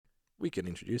we can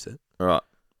introduce it. All right.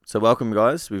 So welcome,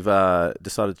 guys. We've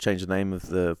decided to change the name of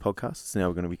the podcast. It's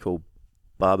now going to be called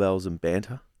Barbells and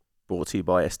Banter, brought to you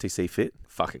by STC Fit.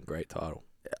 Fucking great title.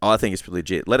 I think it's pretty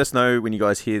legit. Let us know when you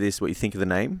guys hear this what you think of the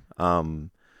name.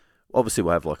 Obviously,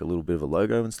 we'll have like a little bit of a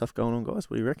logo and stuff going on, guys.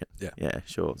 What do you reckon? Yeah,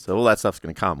 sure. So all that stuff's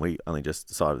going to come. We only just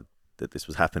decided that this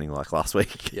was happening like last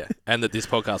week. Yeah, and that this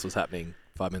podcast was happening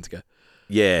 5 minutes ago.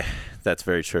 Yeah, that's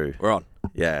very true. We're on.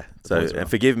 Yeah. So, and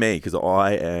forgive me because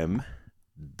I am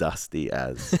dusty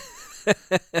as.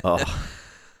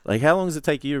 Like, how long does it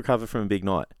take you to recover from a big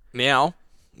night? Now,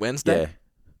 Wednesday.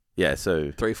 Yeah.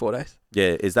 So 3-4 days.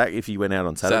 Yeah, is that if you went out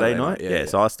on Saturday night? Yeah.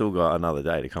 So I still got another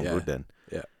day to come good then.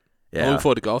 I'm looking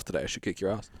forward to golf today. I should kick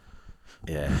your ass.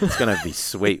 Yeah, it's gonna be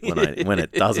sweet when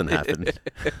it doesn't happen.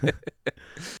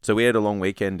 So we had a long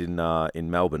weekend in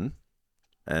Melbourne,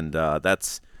 and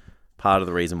that's part of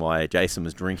the reason why Jason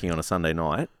was drinking on a Sunday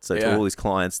night. So to all his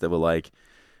clients, they were like,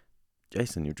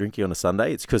 "Jason, you're drinking on a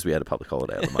Sunday?" It's because we had a public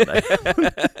holiday on the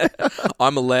Monday.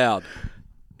 I'm allowed.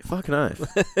 Fucking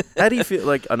oath. How do you feel?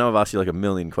 Like, I know I've asked you like a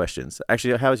million questions.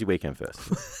 Actually, how was your weekend first?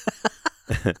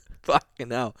 Fucking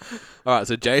hell. All right,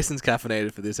 so Jason's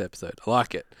caffeinated for this episode. I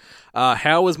like it.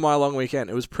 How was my long weekend?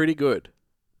 It was pretty good.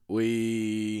 What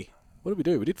did we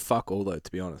do? We did fuck all, though,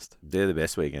 to be honest. They're the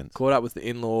best weekends. Caught up with the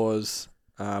in-laws,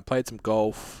 played some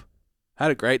golf. Had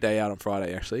a great day out on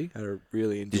Friday, actually. I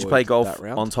really enjoyed that round. Did you play golf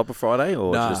on top of Friday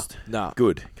or just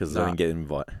good? Because I didn't get an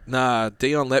invite. Nah,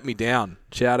 Dion let me down.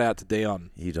 Shout out to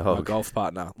Dion, you dog. my golf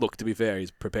partner. Look, to be fair,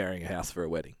 he's preparing a house for a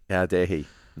wedding. How dare he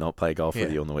not play golf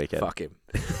with you on the weekend? Fuck him.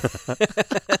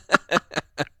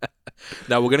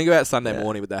 No, we're going to go out Sunday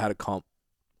morning, but they had a comp.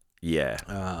 Yeah.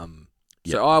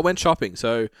 So I went shopping.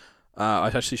 So I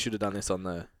actually should have done this on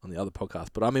the other podcast,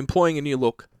 but I'm employing a new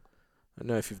look. I don't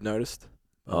know if you've noticed.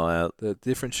 The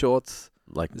different shorts.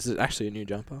 Like, this is actually a new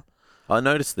jumper. I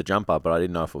noticed the jumper, but I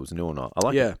didn't know if it was new or not. I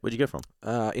like it. Where'd you get it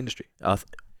from? Industry. I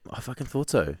fucking thought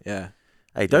so. Yeah.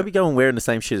 Hey, don't be going wearing the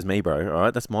same shit as me, bro. All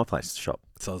right, that's my place to shop.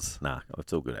 Nah,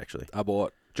 it's all good actually. I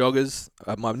bought joggers.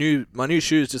 My new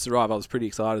shoes just arrived. I was pretty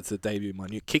excited to debut my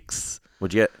new kicks.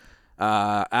 What'd you get?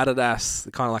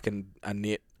 Adidas, kind of like a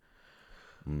knit,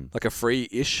 like a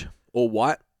free-ish, all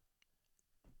white.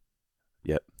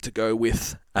 Yep. To go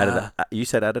with Adidas. You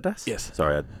said Adidas? Yes.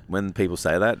 Sorry, when people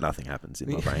say that, nothing happens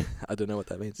in my brain. I don't know what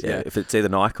that means. Yeah, if it's either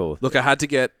Nike or look, I had to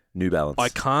get New Balance. I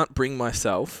can't bring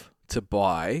myself to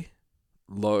buy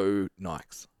low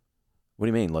Nikes. What do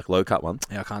you mean, like low cut ones?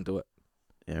 Yeah, I can't do it.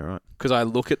 Yeah, right. Because I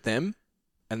look at them,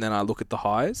 and then I look at the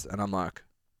highs, and I'm like,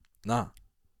 nah.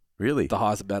 Really? The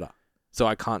highs are better. So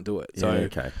I can't do it. Yeah, so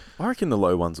okay. I reckon the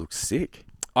low ones look sick.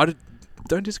 I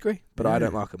don't disagree, but I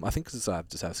don't like them. I think because I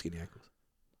just have skinny ankles.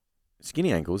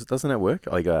 Skinny ankles? Doesn't that work?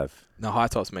 Oh, you gotta have... No, high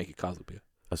tops make your calves look bigger.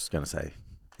 I was just going to say,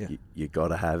 you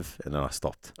gotta have, and then I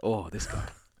stopped. Oh, this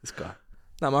guy.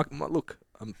 No, look,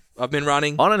 I've been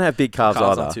running. I don't have big calves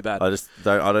either. Not too bad. I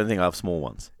don't think I have small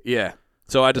ones. Yeah.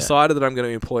 So I decided that I'm going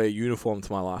to employ a uniform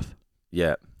to my life.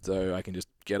 Yeah. So I can just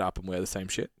get up and wear the same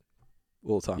shit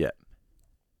all the time. Yeah.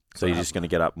 So you're just going to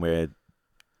get up and wear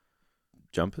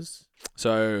jumpers?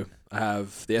 So I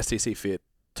have the STC Fit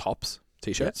tops,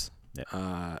 T-shirts.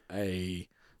 Yeah. A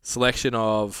selection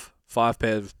of 5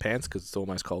 pairs of pants because it's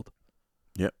almost cold.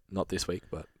 Yep. Not this week,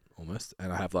 but almost.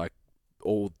 And I have I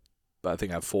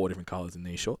think I have 4 different colours in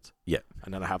these shorts. Yeah.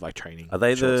 And then I have training. Are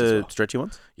they shorts the as well. stretchy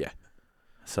ones? Yeah.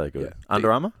 So good. Yeah.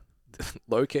 Under Armour?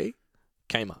 Low key,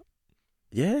 Kmart.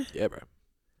 Yeah? Yeah, bro.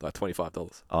 Like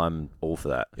 $25. I'm all for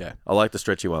that. Yeah. I like the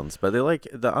stretchy ones, but they're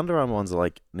the Under Armour ones are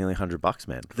nearly $100,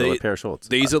 man, for a pair of shorts.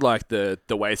 These are the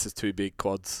waist is too big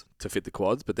quads to fit the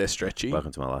quads, but they're stretchy.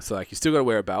 Welcome to my life. So you still got to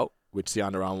wear a belt, which the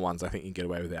Under Armour ones I think you can get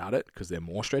away without it because they're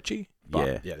more stretchy.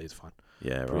 But yeah, these are fine.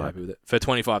 Yeah, Pretty right. happy with it. For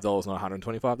 $25, not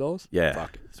 $125. Yeah.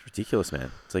 Fuck. It's ridiculous,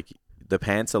 man. It's like the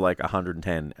pants are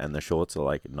 $110 and the shorts are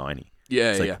 $90.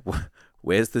 Yeah, it's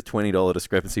where's the $20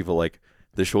 discrepancy for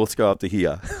the shorts go up to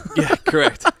here? Yeah,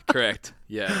 correct.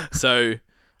 Yeah. So,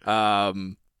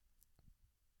 I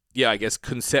guess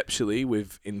conceptually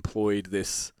we've employed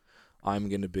this. I'm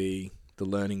going to be the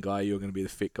learning guy. You're going to be the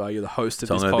fit guy. You're the host of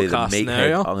this podcast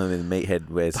scenario. I'm going to be the meathead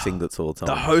wears singlets all the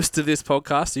time. The host of this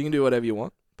podcast. You can do whatever you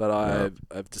want. But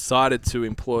I've decided to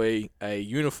employ a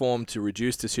uniform to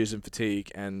reduce decision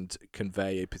fatigue and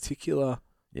convey a particular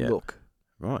look.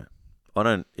 Right. I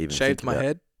don't even shaved my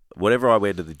head. Whatever I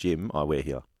wear to the gym, I wear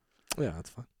here. Yeah, that's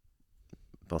fine.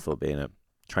 I thought being a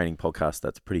training podcast,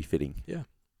 that's pretty fitting. Yeah.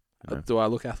 Do I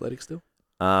look athletic still?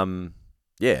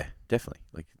 Yeah,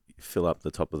 definitely. Fill up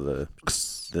the top of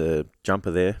the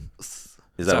jumper there. Is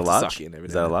that a large?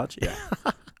 Is that a large? Yeah.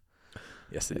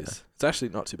 Yes, it is. It's actually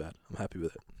not too bad. I'm happy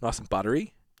with it. Nice and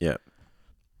buttery. Yeah.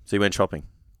 So you went shopping.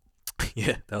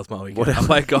 Yeah, that was my weekend. I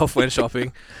played golf, went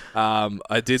shopping.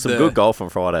 I did some good golf on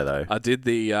Friday though. I did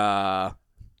the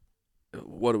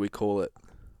what do we call it?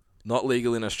 Not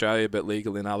legal in Australia, but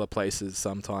legal in other places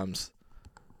sometimes.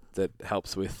 That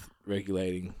helps with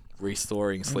regulating,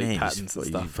 restoring sleep patterns and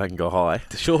stuff. You fucking go high.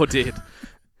 Sure did.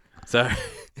 So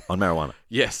on marijuana.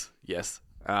 Yes.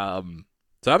 So I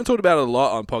haven't talked about it a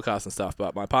lot on podcasts and stuff,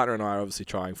 but my partner and I are obviously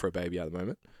trying for a baby at the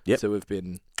moment. Yep. So we've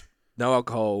been no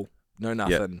alcohol, no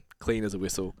nothing, clean as a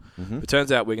whistle. It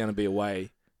turns out we're going to be away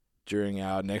during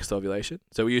our next ovulation.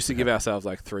 So we used to give ourselves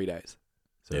like 3 days.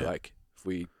 So like if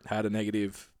we had a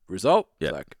negative result,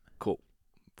 it's like, cool.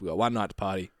 We got one night to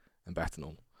party and back to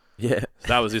normal. Yeah. So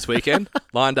that was this weekend.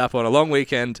 Lined up on a long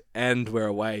weekend and we're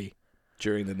away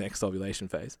during the next ovulation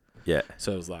phase. Yeah.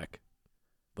 So it was like,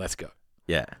 let's go.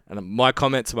 Yeah. And my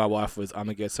comment to my wife was, I'm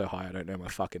going to get so high I don't know my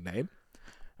fucking name.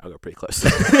 I got pretty close.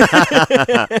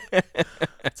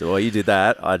 So while you did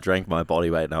that, I drank my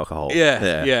body weight in alcohol.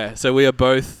 Yeah. So we are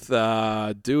both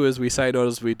do as we say, not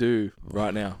as we do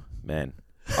right now. Man.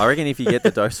 I reckon if you get the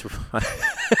dose right,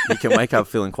 you can wake up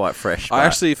feeling quite fresh. I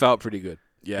actually felt pretty good.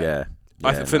 Yeah.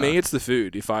 For me, it's the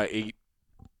food. If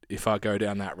I go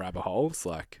down that rabbit hole, it's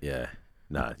like... Yeah.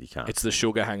 No, you can't. It's the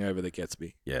sugar hangover that gets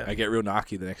me. Yeah. I get real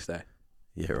narky the next day.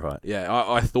 Yeah, right. Yeah,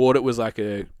 I thought it was like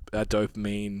a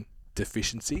dopamine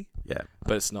deficiency. Yeah.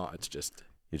 But it's not. It's just...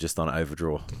 You're just on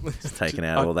overdraw. It's taking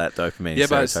out all that dopamine. Yeah,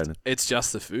 but it's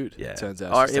just the food. Yeah. It turns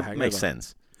out it's just a hangover. Makes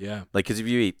sense. Yeah. Like, because if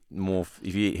you eat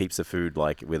heaps of food,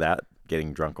 like, without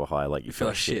getting drunk or high, like, you feel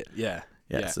like shit. Yeah.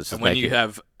 Yeah. So it's and when you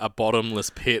have a bottomless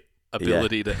pit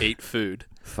ability to eat food.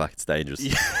 Fuck, it's dangerous.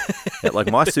 Like,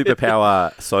 my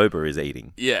superpower sober is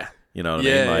eating. Yeah. You know what I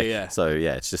mean? Like, yeah. So,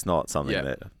 yeah, it's just not something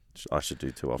that I should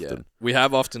do too often. Yeah. We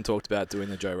have often talked about doing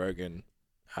the Joe Rogan...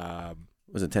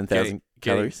 was it 10,000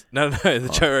 calories? No, the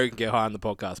Joe Rogan get high on the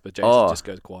podcast, but Jason just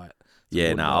goes quiet.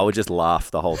 Yeah, no, I would just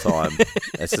laugh the whole time.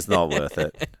 It's just not worth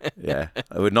it. Yeah.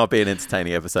 It would not be an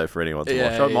entertaining episode for anyone to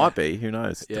watch. Or it might be. Who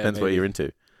knows? Depends what you're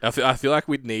into. I feel like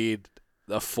we'd need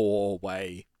a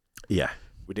 4-way. Yeah.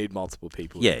 We need multiple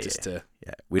people. Yeah.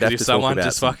 We'd have to if someone talk about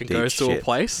just fucking goes to a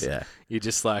place, yeah, you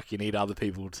just like, you need other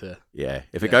people to. Yeah.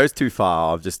 If it goes too far,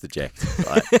 I'll just eject.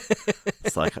 Like,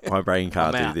 it's like, my brain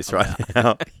can't do this right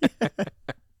now.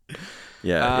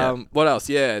 Yeah. What else?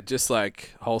 Yeah. Just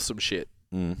like wholesome shit.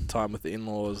 Time with the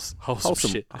in-laws.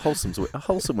 Wholesome shit. A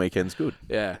wholesome weekend's good.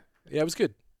 Yeah. Yeah, it was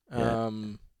good.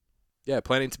 Planning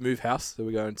to move house. So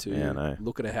we're going to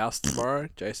look at a house tomorrow.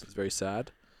 Jason's very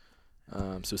sad. So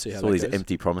we'll see how that goes. All these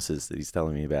empty promises that he's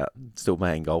telling me about. Still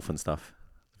playing golf and stuff.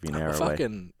 An hour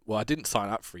away. Well, I didn't sign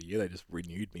up for a year. They just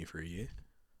renewed me for a year.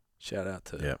 Shout out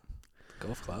to the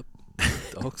golf club.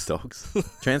 Dogs.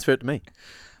 Transfer it to me.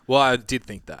 Well, I did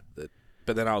think that.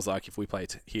 But then I was like, if we play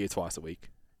here twice a week.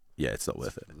 Yeah, it's not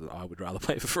worth it. I would rather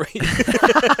play for free.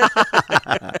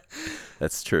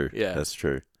 That's true. Yeah. That's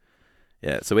true.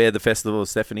 Yeah. So we had the Festival of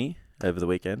Stephanie over the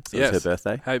weekend. So it was her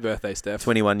birthday. Happy birthday, Steph.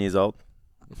 21 years old.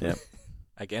 Yeah.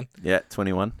 Again? Yeah,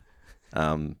 21.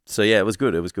 So yeah, it was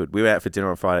good. It was good. We were out for dinner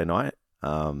on Friday night.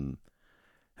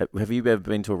 Have you ever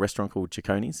been to a restaurant called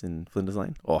Cicconi's in Flinders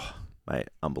Lane? Oh, mate,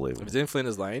 unbelievable. If it's in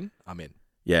Flinders Lane, I'm in.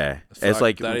 Yeah, it's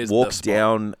like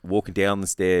walking down the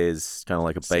stairs, kind of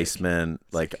like a basement,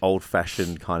 like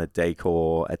old-fashioned kind of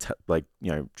decor, like,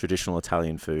 you know, traditional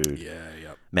Italian food. Yeah,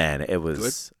 yep. Man, it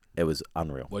was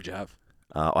unreal. What'd you have?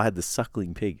 I had the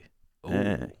suckling pig.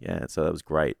 Ooh. Yeah, so that was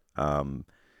great.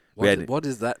 What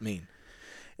does that mean?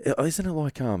 Isn't it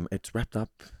like it's wrapped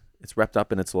up? It's wrapped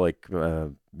up and it's like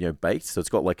baked. So it's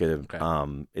got like a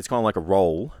it's kind of like a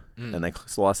roll, and they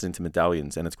slice it into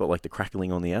medallions, and it's got like the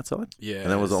crackling on the outside. Yeah,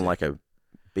 and then it was on like a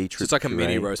beetroot. So it's like puree. A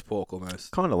mini roast pork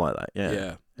almost. Kind of like that. Yeah. Yeah.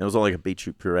 And it was on like a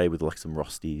beetroot puree with like some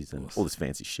rosties and all this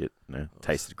fancy shit. You know,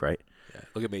 tasted great. Yeah.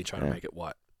 Look at me trying to make it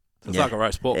white. So it's like a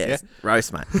roast pork. Yeah.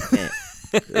 Roast, mate. Yeah.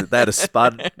 They had a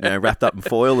spud, wrapped up in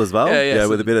foil as well. Yeah,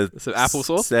 with a bit of some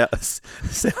applesauce,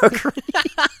 sour cream.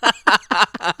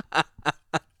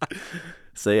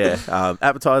 So yeah,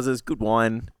 appetizers, good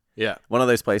wine. Yeah, one of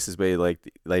those places where like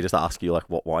they just ask you like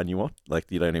what wine you want, like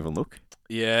you don't even look.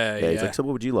 Yeah. He's like, so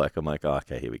what would you like? I'm like, oh,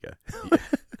 okay, here we go. Yeah.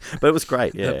 But it was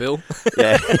great. Yeah, Bill.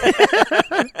 Yeah.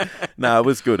 No, it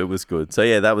was good. It was good. So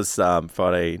yeah, that was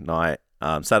Friday night.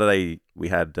 Saturday we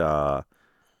had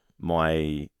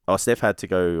Steph had to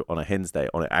go on a hen's day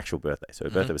on her actual birthday. So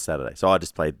her birthday was Saturday. So I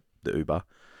just played the Uber,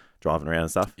 driving around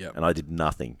and stuff. Yep. And I did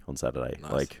nothing on Saturday.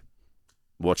 Nice. Like,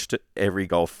 watched every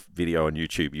golf video on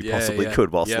YouTube you possibly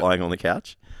could whilst lying on the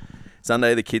couch.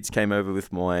 Sunday, the kids came over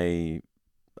with my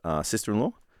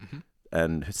sister-in-law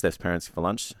and Steph's parents for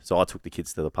lunch. So I took the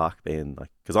kids to the park, being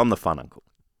like, because I'm the fun uncle.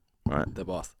 right? The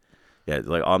boss. Yeah,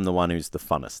 like I'm the one who's the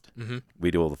funnest. Mm-hmm.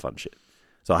 We do all the fun shit.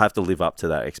 So I have to live up to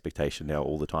that expectation now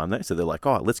all the time though. So they're like,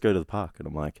 "Oh, let's go to the park." And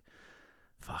I'm like,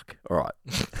 "Fuck. All right."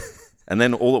 And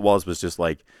then all it was just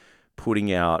like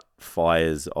putting out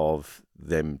fires of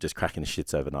them just cracking the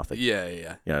shits over nothing. Yeah,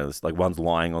 yeah. You know, it's like one's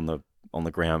lying on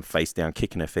the ground face down,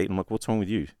 kicking her feet. I'm like, "What's wrong with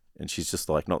you?" And she's just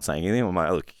like not saying anything. I'm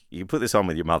like, "Look, you put this on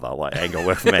with your mother. Like, ain't gonna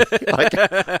work for me. Like,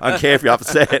 I don't care if you're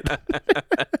upset."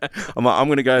 I'm like, "I'm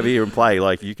gonna go over here and play.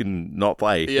 Like, you can not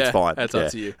play. Yeah, it's fine." that's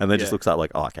up to you. And then just looks up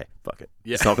like, "Oh, okay, fuck it.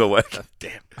 Yeah. It's not gonna work."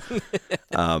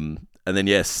 Damn. And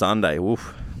then Sunday.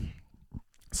 Oof.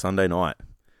 Sunday night.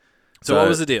 So what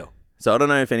was the deal? So I don't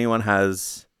know if anyone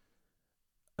has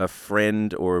a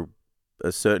friend or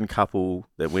a certain couple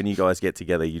that when you guys get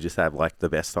together, you just have like the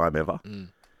best time ever. Mm.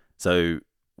 So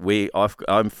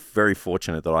I'm very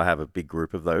fortunate that I have a big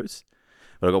group of those.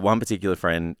 But I've got one particular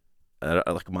friend,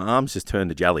 like my arms just turn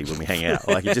to jelly when we hang out.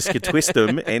 Like you just could twist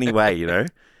them any way, you know?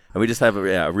 And we just have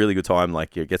a really good time.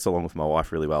 Like it gets along with my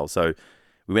wife really well. So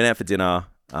we went out for dinner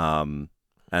and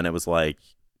it was like,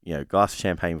 glass of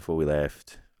champagne before we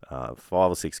left, 5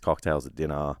 or 6 cocktails at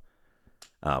dinner.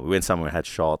 We went somewhere and had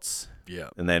shots. Yeah.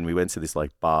 And then we went to this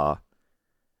like bar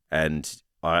and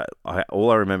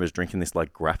all I remember is drinking this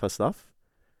like grappa stuff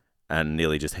and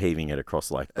nearly just heaving it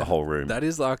across like the whole room. That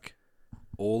is like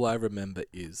all I remember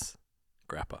is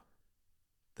grappa.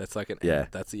 That's like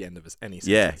that's the end of any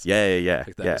sentence. Yeah.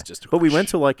 Like that was just but we went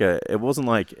to like it was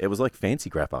like fancy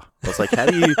grappa. I was like, how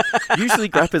do you, usually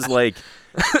grappa's like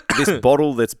this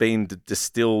bottle that's been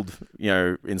distilled,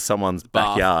 in someone's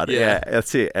backyard. Yeah,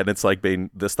 that's it. And it's like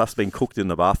the stuff's been cooked in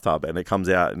the bathtub and it comes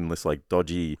out in this like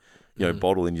dodgy,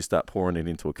 bottle and you start pouring it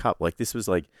into a cup. Like this was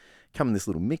like come in this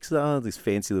little mixer, this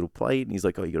fancy little plate. And he's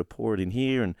like, "Oh, you got to pour it in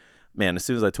here." And man, as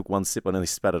soon as I took one sip, I nearly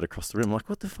spat it across the room. I'm like,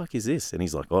 "What the fuck is this?" And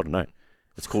he's like, "I don't know.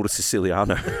 It's called a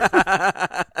Siciliano."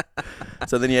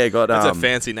 So then, got That's a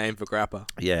fancy name for grappa.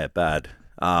 Yeah, bad.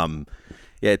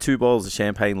 2 bottles of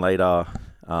champagne later,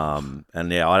 and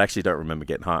I actually don't remember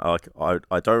getting home. Like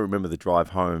I don't remember the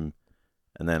drive home,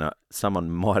 and then someone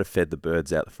might have fed the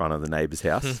birds out the front of the neighbour's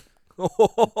house.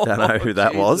 Don't know who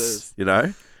that was.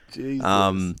 Jesus.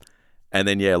 And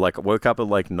then I woke up at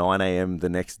like 9 a.m. the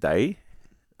next day,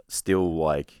 still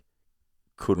like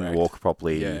couldn't walk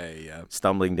properly. Yeah.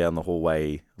 Stumbling down the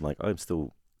hallway, I'm like, I'm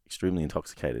still extremely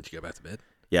intoxicated. Did you go back to bed?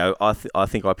 Yeah, I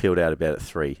think I peeled out about at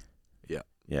 3. Yeah.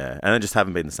 Yeah, and I just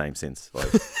haven't been the same since. Like,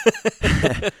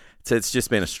 so it's just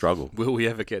been a struggle. Will we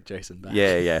ever get Jason back?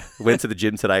 Yeah. Went to the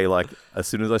gym today. Like as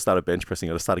soon as I started bench pressing,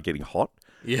 I just started getting hot.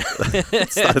 Yeah.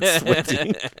 Started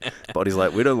sweating. Body's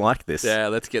like, we don't like this. Yeah,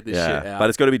 let's get this shit out. But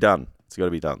it's got to be done.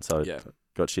 So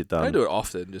got shit done. I don't do it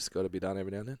often. Just got to be done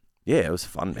every now and then. Yeah, it was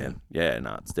fun, man. Yeah,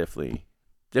 no, it's definitely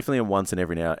a once and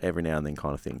every now and then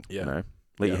kind of thing. Yeah.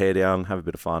 Let your hair down, have a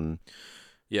bit of fun.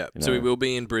 Yeah. So we will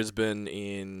be in Brisbane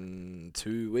in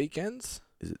 2 weekends.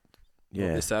 Is it?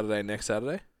 Yeah. This Saturday and next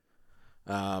Saturday.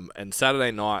 And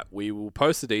Saturday night we will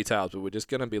post the details, but we're just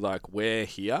gonna be like, we're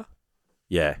here.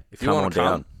 Yeah. If you want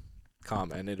to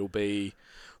come, and it'll be.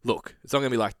 Look, it's not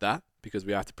gonna be like that because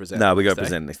we have to present. No, we got to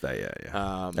present next day.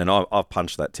 Yeah. And I've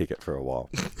punched that ticket for a while.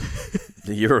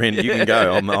 You're in. You can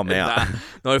go. I'm out. Nah,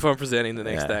 not if I'm presenting the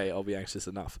next day. I'll be anxious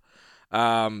enough.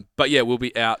 But yeah, we'll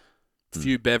be out.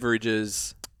 Few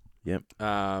beverages. Yep.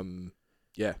 Yeah.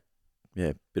 Yeah.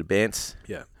 Bit of bants.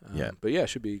 Yeah. Yeah. But yeah, it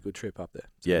should be a good trip up there.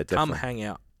 So yeah. come Definitely. hang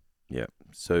out. Yeah.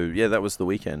 So that was the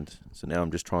weekend. So now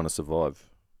I'm just trying to survive.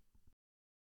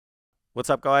 What's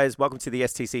up, guys? Welcome to the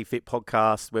STC Fit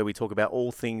podcast, where we talk about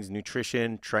all things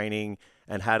nutrition, training,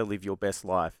 and how to live your best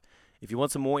life. If you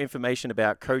want some more information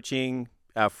about coaching,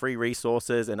 our free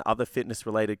resources, and other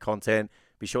fitness-related content,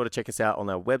 be sure to check us out on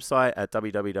our website at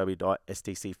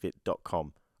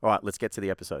www.stcfit.com. All right, let's get to the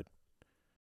episode.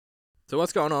 So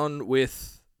what's going on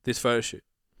with this photo shoot?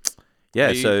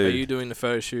 Yeah, are you doing the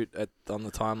photo shoot on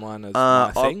the timeline as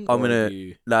my thing? So I'm gonna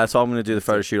do the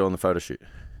photo shoot on the photo shoot.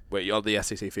 Wait, you're the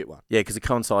STC Fit one? Yeah, because it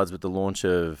coincides with the launch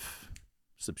of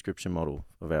subscription model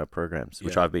of our programs,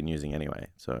 which I've been using anyway.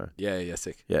 So yeah,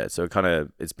 sick. Yeah, so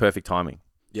it's perfect timing.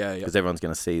 Yeah. Because everyone's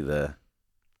going to see the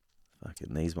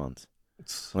fucking these ones. I'm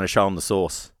going to show them the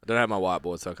source. I don't have my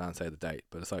whiteboard, so I can't say the date,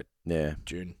 but it's like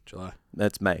June, July.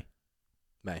 That's May.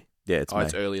 May. Yeah, it's May.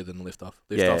 It's earlier than Liftoff.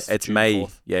 It's June May.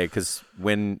 4th. Yeah, because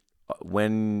when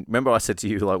remember I said to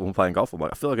you, like, when we're playing golf, I'm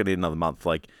like, I feel like I need another month.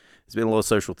 Like, there's been a lot of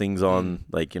social things on.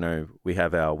 Like, we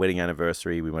have our wedding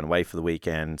anniversary. We went away for the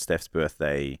weekend. Steph's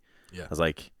birthday. Yeah. I was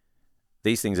like,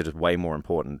 these things are just way more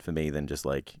important for me than just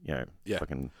like,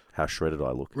 fucking how shredded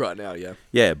I look. Right now, yeah.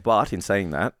 Yeah, but in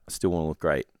saying that, I still want to look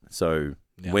great. So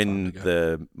Now when time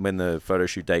to go. the photo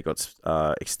shoot date got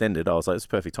extended, I was like, it's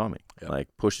perfect timing. Yep. Like,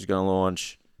 Push is going to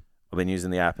launch. I've been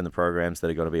using the app and the programs that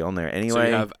are going to be on there anyway. So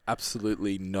you have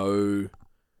absolutely no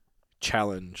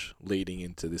challenge leading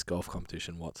into this golf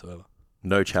competition whatsoever.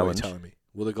 No That's what you're challenge. telling me.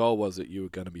 Well, the goal was that you were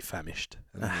going to be famished.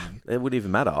 And then- It wouldn't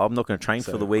even matter. I'm not going to train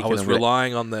so for the week. I was and I'm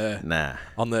relying on the Nah.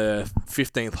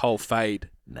 15th hole fade.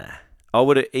 Nah. I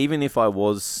would even if I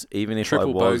was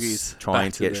Triple bogeys trying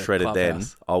back to to get the shredded then,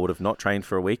 clubhouse. I would have not trained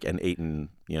for a week and eaten,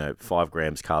 5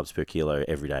 grams carbs per kilo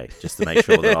every day just to make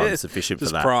sure that I'm sufficient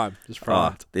Just for that. prime. Just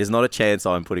prime. There's not a chance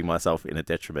I'm putting myself in a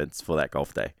detriment for that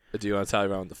golf day. Do you want to tell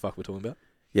everyone what the fuck we're talking about?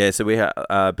 Yeah, so we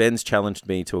Ben's challenged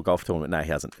me to a golf tournament. No,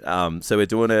 he hasn't. So we're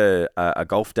doing a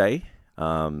golf day,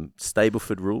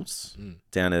 Stableford rules,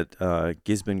 down at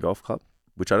Gisborne Golf Club,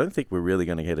 which I don't think we're really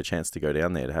going to get a chance to go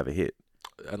down there to have a hit.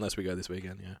 Unless we go this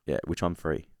weekend, yeah. Yeah, which I'm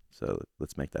free. So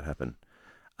let's make that happen.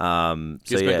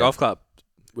 Gisborne Golf Club.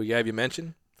 We gave you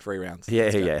mention. 3 rounds.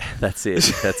 Yeah. That's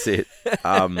it.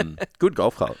 Good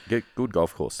golf club. Good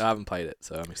golf course. I haven't played it,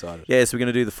 so I'm excited. Yeah, so we're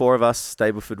going to do the 4 of us,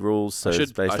 Stableford rules. So I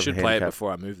it's based on should the play it handicap.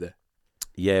 before I move there.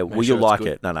 Yeah, Make well, sure you'll it's like good.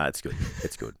 it. No, it's good.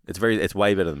 It's good. It's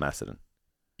way better than Macedon.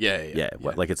 Yeah.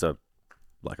 Like it's a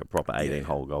proper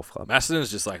 18-hole golf club.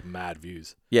 Macedon's just like mad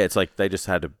views. Yeah, it's like they just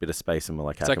had a bit of space and we're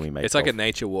like, how can we make It's golf? like a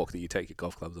nature walk that you take your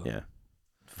golf clubs on. Yeah.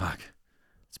 Fuck.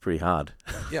 It's pretty hard.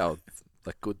 Yeah, well,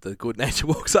 like the good nature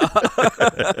walks are.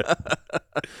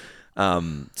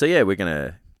 So yeah, we're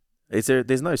gonna.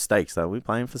 There's no stakes though. Are we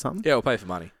playing for something? Yeah, we'll pay for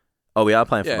money. Oh, we are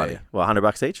playing for Yeah, money. yeah. Well,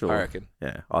 $100 each, or I reckon.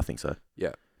 yeah, I think so.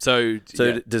 Yeah. So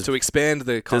does- to expand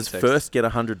the Does context, first get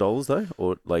 $100 though,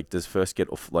 or like does first get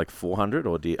like 400,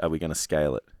 or are we gonna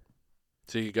scale it?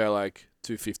 so you go like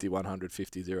 250, 100,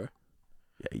 50, 0.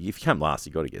 Yeah, if you come last,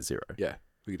 you got to get 0. Yeah,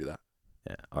 we could do that.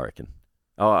 Yeah, I reckon.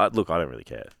 Oh, look, I don't really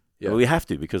care. Yeah. Well, we have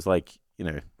to because I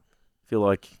feel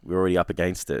like we're already up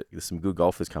against it. There's some good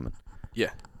golfers coming. Yeah.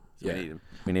 So Yeah.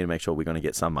 we need to make sure we're going to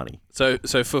get some money. So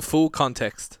for full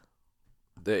context,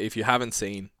 if you haven't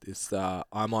seen this,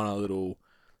 I'm on a little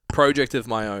project of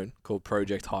my own called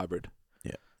Project Hybrid.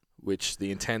 Yeah. Which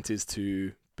the intent is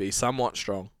to be somewhat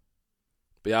strong,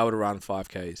 be able to run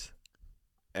 5Ks,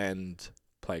 and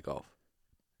play golf,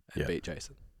 and Yeah. beat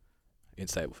Jason in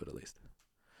Stableford at least.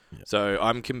 Yeah. So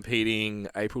I'm competing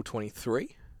April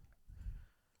 23.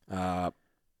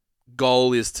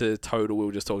 Goal is to total. We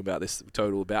were just talking about this.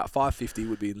 Total about 550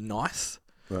 would be nice.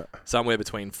 Right. Somewhere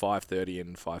between 530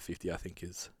 and 550, I think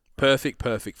is perfect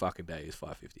fucking day is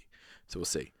 550. So we'll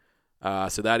see.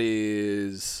 So that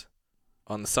is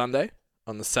on the Sunday.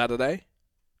 On the Saturday,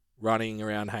 running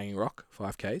around Hanging Rock,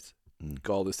 5Ks.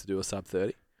 Goal is to do a sub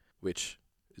 30, which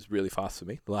is really fast for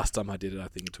me. The last time I did it, I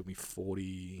think it took me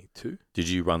 42. Did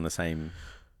you run the same?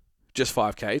 Just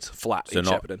 5Ks, flat in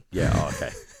Shepparton. Yeah. Oh,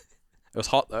 okay. It was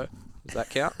hot though. Does that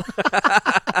count?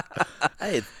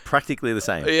 Hey, it's practically the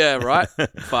same. Yeah, right?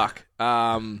 Fuck.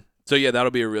 So yeah,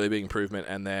 that'll be a really big improvement.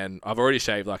 And then I've already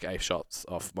shaved like 8 shots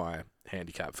off my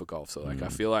handicap for golf. So like I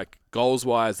feel like goals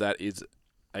wise that is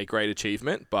a great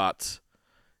achievement. But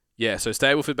yeah, so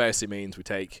Stableford basically means we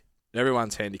take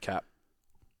everyone's handicap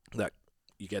that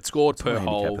you get scored What's my per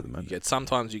handicap hole. at the moment?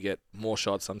 Sometimes you get more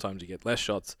shots, sometimes you get less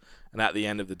shots. And at the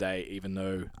end of the day, even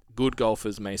though good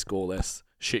golfers may score less,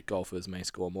 shit golfers may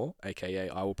score more, aka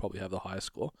I will probably have the highest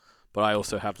score. But I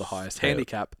also have the highest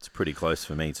handicap. It's pretty close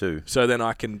for me too. So then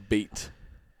I can beat.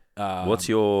 What's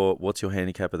your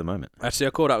handicap at the moment? Actually, I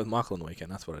caught up with Michael on the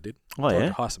weekend. That's what I did. Oh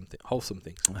yeah. Wholesome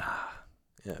things.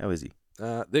 Yeah. How is he?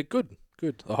 They're good.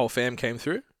 Good. The whole fam came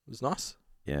through. It was nice.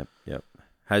 Yep.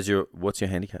 What's your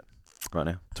handicap right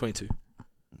now? 22.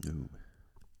 Ooh.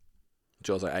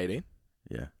 Jaws like 18.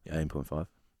 Yeah. Yeah. 18.5.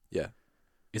 Yeah.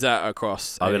 Is that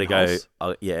across? I gotta 18 go.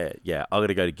 holes? Yeah. I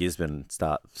gotta go to Gisborne and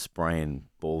start spraying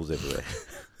balls everywhere.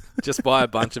 Just buy a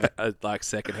bunch of like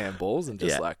secondhand balls and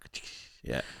just Yeah.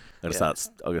 Yeah. I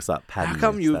gotta start padding. How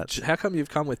come the you? stats. How come you've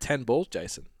come with 10 balls,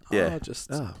 Jason? Yeah. Just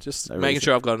no making reason.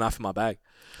 sure I've got enough in my bag.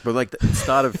 But like the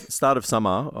start of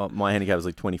summer, my handicap was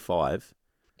like 25.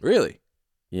 Really?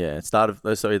 Yeah.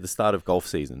 the start of golf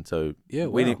season. So Yeah.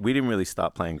 we wow. didn't really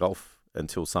start playing golf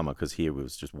until summer because here it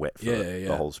was just wet for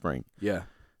the whole spring. Yeah.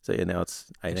 So yeah, now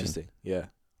it's 18. Interesting. Yeah.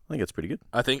 I think it's pretty good.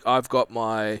 I think I've got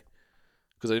because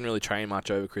I didn't really train much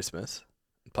over Christmas,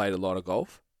 played a lot of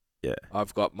golf. Yeah.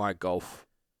 I've got my golf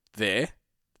there,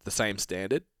 the same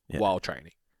standard, Yeah. while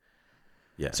training.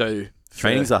 Yeah. So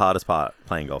Training's the hardest part,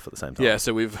 playing golf at the same time. yeah,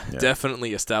 so we've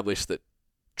definitely established that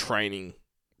training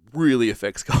really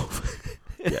affects golf.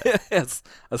 Yeah. It's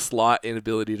a slight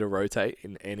inability to rotate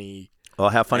in any Oh,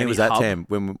 how funny Any was that, hub? Tam?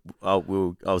 When I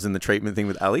was in the treatment thing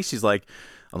with Ali, she's like,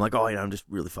 I'm like, oh, I'm just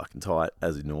really fucking tight,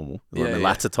 as is normal. Like, Yeah, my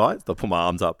yeah. lats are tight. I put my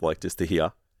arms up, like, just to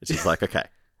here. And she's like, okay.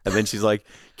 And then she's like,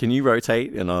 can you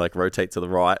rotate? And I, like, rotate to the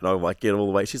right. And I, like, get all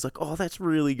the way. She's like, oh, that's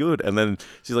really good. And then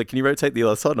she's like, can you rotate the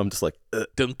other side? And I'm just like,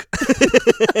 Dunk.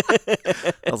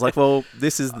 I was like, well,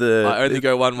 this is I only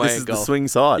go one way This in is the golf. swing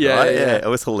side, Yeah, right? yeah. It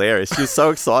was hilarious. She was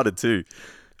so excited, too.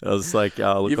 I was like,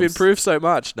 oh, look, You've improved so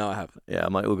much. No, I haven't. Yeah,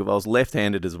 I'm like, look, if I was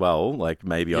left-handed as well, like,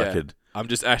 maybe I Yeah. could... I'm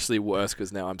just actually worse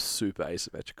because now I'm super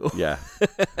asymmetrical. Yeah.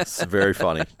 It's very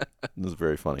funny. It was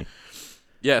very funny.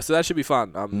 Yeah, so that should be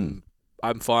fun. Mm.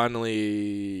 I'm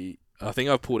finally... I think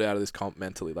I've pulled out of this comp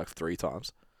mentally like 3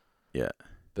 times. Yeah.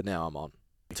 But now I'm on.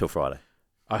 Until Friday.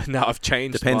 Now I've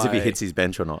changed Depends if he hits his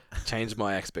bench or not. changed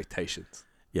my expectations.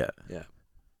 Yeah. Yeah.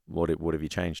 What have you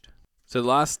changed? So the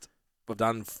last... I've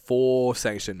done 4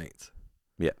 sanctioned meets.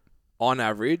 Yeah. On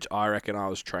average, I reckon I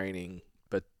was training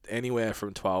but anywhere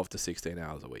from 12 to 16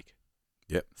 hours a week.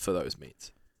 Yep. For those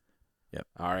meets. Yep.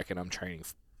 I reckon I'm training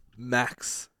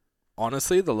max,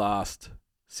 honestly, the last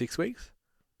 6 weeks,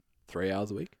 3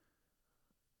 hours a week.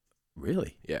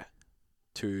 Really? Yeah.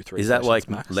 2-3 Is that sessions like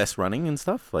max. less running and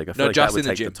stuff? Like I feel No, like just that would in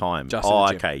the take gym. the time. Just in the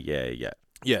gym. Okay. Yeah.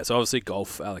 Yeah, so obviously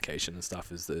golf allocation and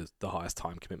stuff is the highest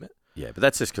time commitment. Yeah, but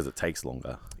that's just because it takes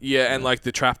longer. Yeah, and like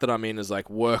the trap that I'm in is like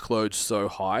workload so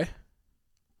high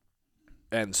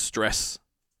and stress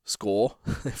score,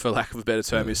 for lack of a better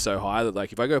term, is so high that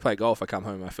like if I go play golf, I come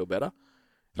home and I feel better.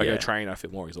 If I go train, I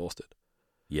feel more exhausted.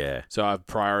 Yeah. So I've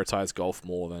prioritized golf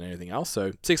more than anything else.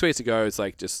 So 6 weeks ago, it's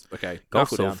like just, okay,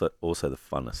 Golf's knuckle down. also the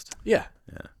funnest. Yeah.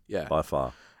 Yeah. Yeah. By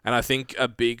far. And I think a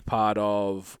big part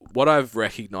of what I've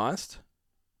recognized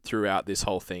throughout this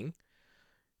whole thing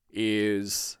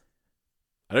is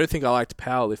I don't think I liked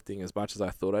powerlifting as much as I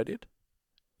thought I did.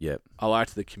 Yep. I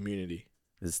liked the community.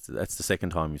 That's the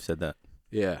second time you've said that.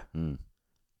 Yeah. Mm.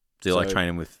 Do you like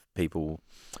training with people?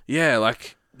 Yeah,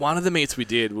 like one of the meets we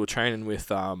did, we were training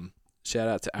with shout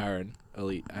out to Aaron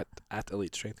Elite at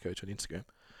Elite Strength Coach on Instagram.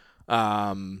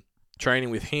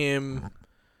 Training with him,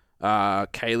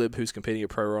 Caleb, who's competing at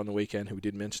Pro Raw on the weekend, who we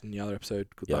did mention in the other episode.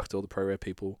 Good luck to all the Pro Raw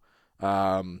people.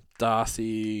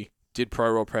 Darcy did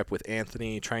Pro Raw prep with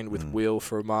Anthony, trained with Will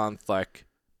for a month, like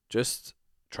just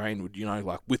trained with,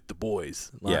 like with the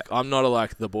boys. Like I'm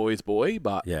not the boys boy,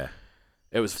 but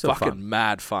it was still fucking fun.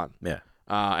 Mad fun. Yeah.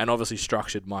 And obviously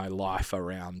structured my life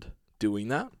around doing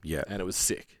that. Yeah. And it was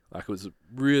sick. Like it was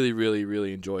really, really,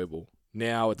 really enjoyable.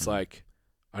 Now it's like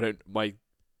the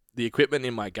equipment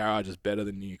in my garage is better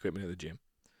than the equipment at the gym.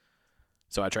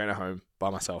 So I train at home by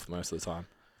myself most of the time.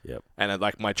 Yep. And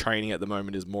like my training at the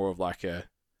moment is more of like a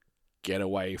get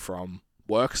away from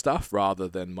work stuff rather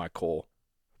than my core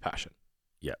passion.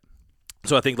 Yep.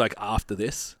 So I think like after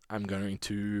this, I'm going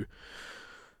to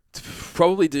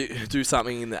probably do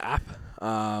something in the app.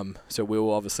 So we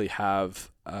will obviously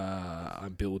have,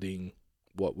 I'm building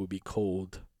what will be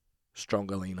called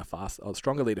Stronger, Leaner, Faster. Oh,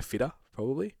 Stronger, Leaner, Fitter,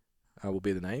 probably. Will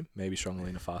be the name. Maybe Stronger,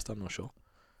 Leaner, Faster. I'm not sure.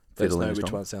 Let us know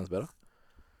which one sounds better.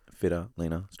 Fitter,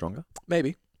 leaner, stronger?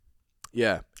 Maybe.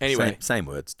 Yeah. Anyway. Same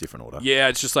words, different order. Yeah,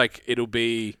 it's just like it'll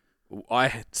be... I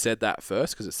had said that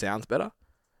first because it sounds better,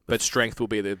 but strength will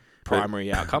be the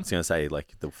primary outcome. I was going to say,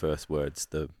 like, the first words,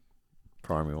 the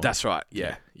primary one. That's right.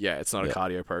 Yeah. Yeah, it's not a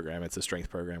cardio program. It's a strength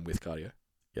program with cardio.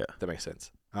 Yeah. That makes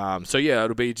sense. So, yeah,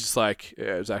 it'll be just like...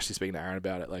 I was actually speaking to Aaron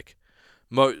about it. Like,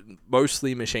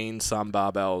 mostly machines, some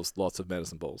barbells, lots of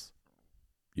medicine balls.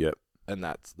 Yep. And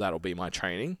that'll be my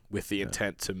training with the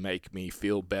intent to make me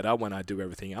feel better when I do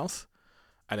everything else.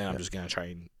 And then I'm just going to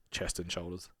train chest and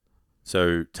shoulders.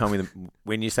 So tell me,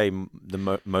 when you say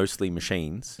mostly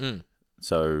machines,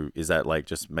 so is that like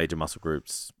just major muscle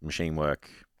groups, machine work,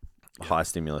 high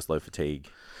stimulus, low fatigue?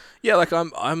 Yeah, like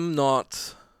I'm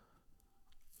not,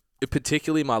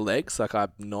 particularly my legs, like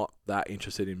I'm not that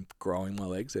interested in growing my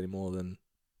legs any more than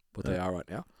what they are right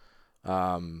now.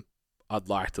 I'd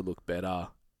like to look better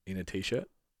in a t-shirt,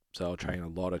 so I'll train a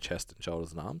lot of chest and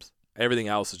shoulders and arms. Everything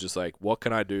else is just like, what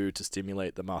can I do to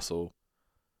stimulate the muscle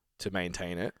to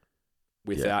maintain it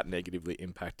without negatively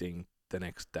impacting the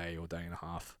next day or day and a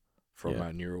half from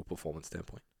a neural performance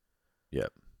standpoint.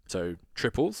 Yep. So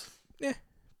triples,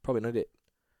 probably not it.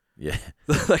 Yeah.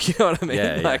 Like, you know what I mean?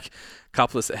 Yeah, like a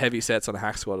couple of heavy sets on a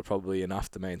hack squat are probably enough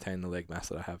to maintain the leg mass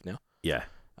that I have now. Yeah.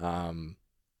 And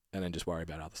then just worry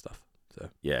about other stuff. So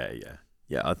Yeah,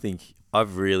 I think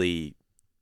I've really...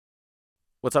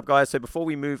 What's up, guys? So before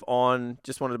we move on,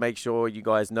 just wanted to make sure you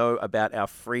guys know about our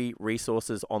free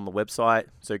resources on the website.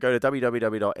 So go to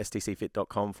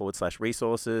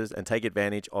www.stcfit.com/resources and take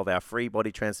advantage of our free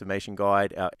body transformation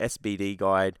guide, our SBD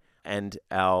guide, and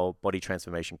our body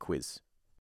transformation quiz.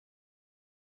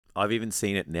 I've even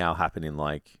seen it now happen in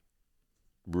like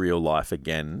real life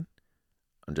again.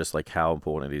 And just like how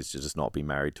important it is to just not be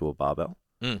married to a barbell.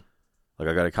 Mm. Like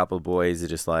I got a couple of boys that are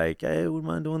just like, hey, wouldn't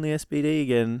mind doing the SBD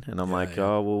again. And I'm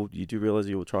oh, well, you do realize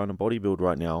you're trying to bodybuild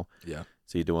right now. Yeah.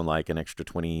 So you're doing like an extra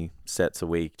 20 sets a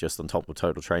week just on top of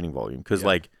total training volume. Because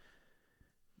like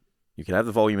you can have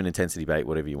the volume and intensity debate,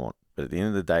 whatever you want. But at the end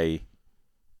of the day,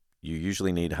 you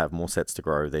usually need to have more sets to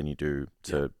grow than you do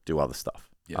to do other stuff,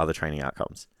 other training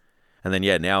outcomes. And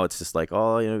then, now it's just like,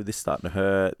 oh, this is starting to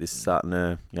hurt. This is starting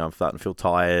to, I'm starting to feel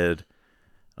tired.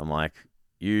 I'm like,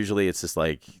 usually it's just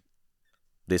like,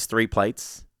 there's 3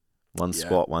 plates, one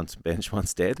squat, one bench, one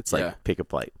dead. It's like, pick a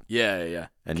plate. Yeah.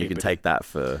 And you can take that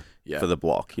for the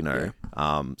block, Yeah.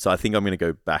 So I think I'm going to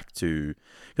go back to,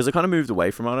 because I kind of moved away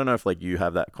from, I don't know if like you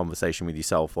have that conversation with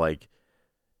yourself. Like,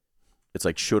 it's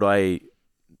like, should I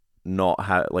not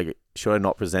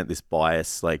present this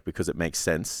bias, like, because it makes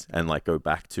sense, and like go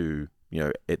back to,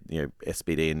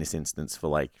 SBD in this instance for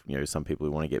like, some people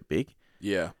who want to get big.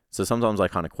 Yeah. So sometimes I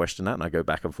kind of question that and I go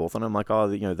back and forth and I'm like, oh,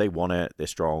 they want it, they're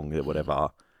strong, they're whatever.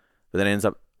 But then it ends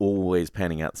up always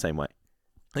panning out the same way.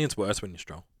 I think it's worse when you're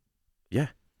strong. Yeah.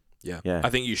 I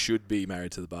think you should be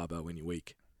married to the barbell when you're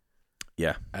weak.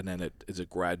 Yeah. And then it is a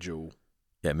gradual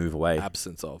move away.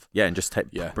 Absence of. Yeah, and just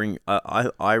bring...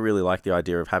 I really like the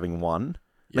idea of having one,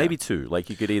 maybe 2. Like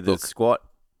you could either squat,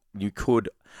 you could...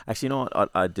 Actually, you know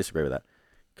what? I disagree with that.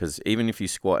 Because even if you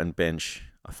squat and bench,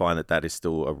 I find that is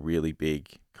still a really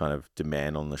big kind of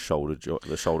demand on the shoulder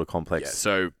complex. Yeah,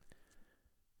 so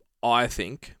I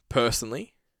think,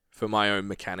 personally, for my own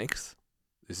mechanics,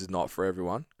 this is not for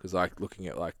everyone. Because like looking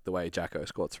at like the way Jacko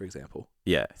squats, for example.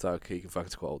 Yeah. So he can fucking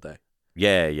squat all day.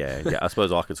 Yeah. I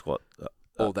suppose I could squat...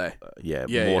 all day.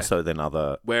 More so than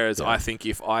other... Whereas I think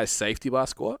if I safety bar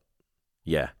squat,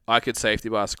 I could safety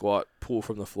bar squat, pull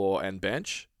from the floor and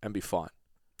bench and be fine.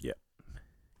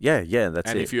 Yeah,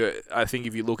 that's it. And I think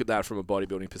if you look at that from a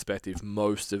bodybuilding perspective,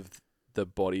 most of the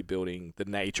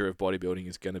nature of bodybuilding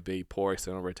is going to be poor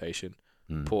external rotation,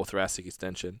 poor thoracic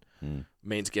extension,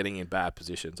 means getting in bad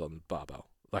positions on the barbell,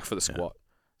 like for the squat.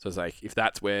 So it's like, if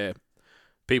that's where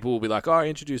people will be like, oh, I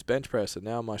introduced bench press and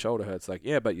now my shoulder hurts. Like,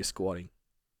 yeah, but you're squatting.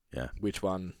 Yeah. Which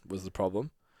one was the problem?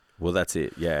 Well, that's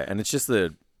it. Yeah. And it's just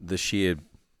the sheer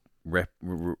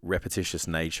repetitious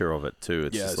nature of it too.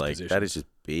 It's just like, that is just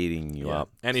beating you up.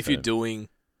 And if you're doing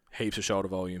heaps of shoulder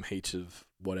volume, heaps of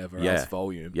whatever else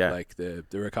volume, like the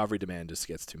recovery demand just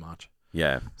gets too much.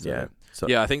 So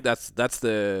I think that's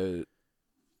the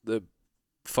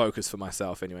focus for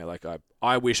myself anyway. Like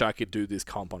I wish I could do this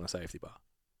comp on a safety bar.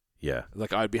 Yeah.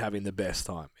 Like I'd be having the best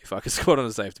time if I could squat on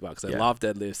a safety bar, because I love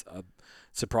deadlifts. I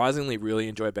surprisingly really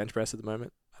enjoy bench press at the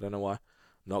moment. I don't know why. I'm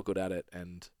not good at it,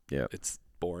 and it's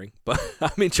boring, but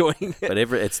I'm enjoying it. But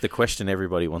it's the question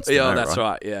everybody wants to know. Yeah, that's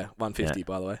right. Yeah, 150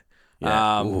 by the way.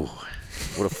 Yeah. Ooh,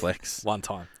 what a flex. One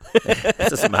time. It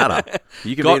doesn't matter.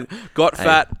 You can got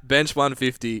fat, bench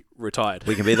 150, retired.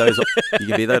 We can be those. You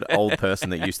can be that old person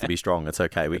that used to be strong. It's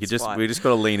okay. We just got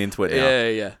to lean into it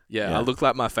now. Yeah. I look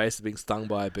like my face is being stung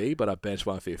by a bee, but I bench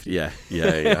 150. Yeah.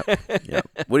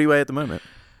 What do you weigh at the moment?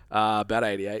 About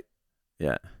 88.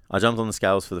 Yeah. I jumped on the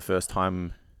scales for the first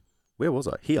time. Where was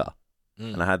I? Here.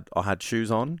 And I had shoes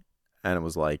on, and it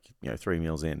was like 3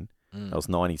 meals in. I was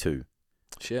 92.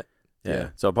 Shit. Yeah.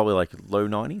 So probably like low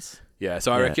 90s. Yeah.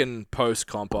 So I reckon post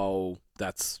comp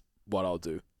that's what I'll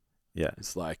do. Yeah.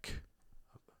 It's like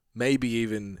maybe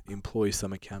even employ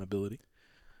some accountability.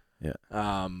 Yeah.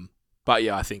 But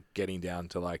yeah, I think getting down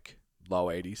to like low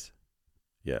 80s.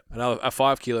 Yeah. And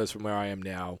 5 kilos from where I am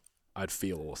now, I'd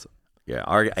feel awesome. Yeah.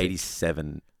 I reckon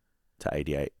 87 to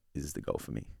 88 is the goal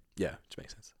for me. Yeah, which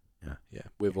makes sense. Yeah.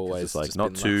 We've always like just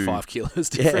not been too 5 kilos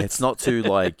difference. Yeah, it's not too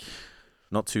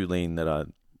not too lean that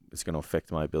it's going to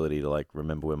affect my ability to like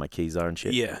remember where my keys are and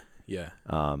shit. Yeah.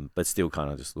 But still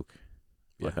kind of just look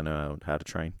like I know how to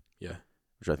train. Yeah.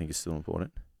 Which I think is still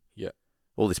important. Yeah.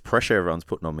 All this pressure everyone's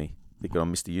putting on me. Thinking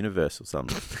I'm Mr. Universe or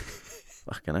something.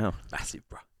 Fucking hell. Massive,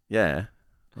 bro. Yeah.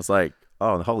 I was like,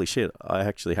 oh, holy shit, I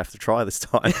actually have to try this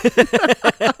time.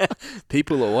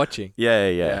 People are watching.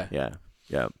 Yeah.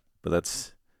 But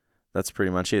that's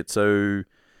pretty much it. So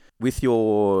with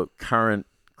your current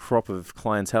crop of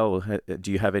clientele,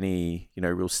 do you have any,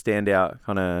 real standout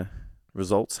kind of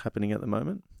results happening at the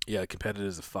moment? Yeah, the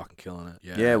competitors are fucking killing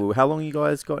it. Yeah. Well, how long you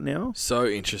guys got now? So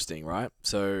interesting, right?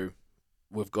 So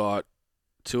we've got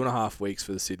 2.5 weeks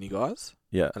for the Sydney guys.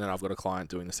 Yeah. And then I've got a client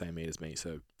doing the same meet as me,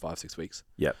 so 5-6 weeks.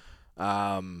 Yep.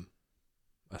 I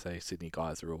say Sydney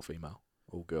guys are all female,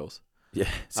 all girls. Yeah,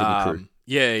 Sydney crew.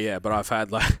 Yeah, but I've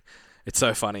had it's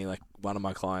so funny, like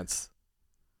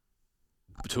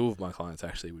two of my clients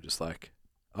actually were just like,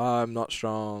 I'm not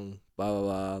strong, blah,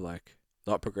 blah, blah, like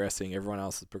not progressing. Everyone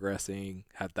else is progressing.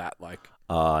 Have that, like,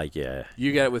 Yeah.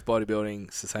 you get it with bodybuilding.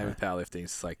 It's the same Yeah. with powerlifting.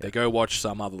 It's like Yeah. they go watch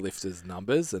some other lifters'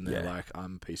 numbers and they're Yeah. like,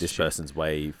 I'm a piece This of shit. person's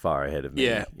way far ahead of me.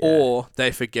 Yeah. Or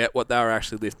they forget what they were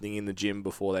actually lifting in the gym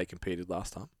before they competed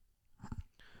last time.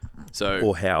 So,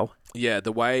 Or how? yeah,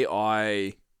 the way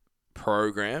I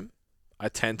program, I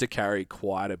tend to carry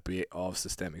quite a bit of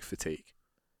systemic fatigue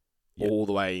all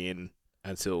the way in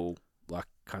until like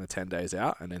kind of 10 days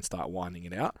out and then start winding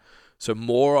it out. So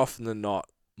more often than not,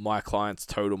 my clients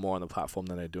total more on the platform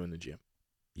than they do in the gym.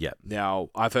 Yep. Now,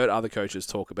 I've heard other coaches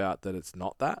talk about that it's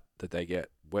not that they get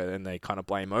where then they kind of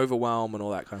blame overwhelm and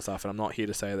all that kind of stuff. And I'm not here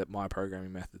to say that my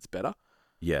programming method's better.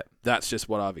 Yeah. That's just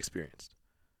what I've experienced.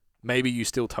 Maybe you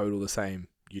still total the same.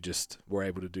 You just were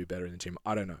able to do better in the gym.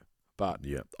 I don't know. But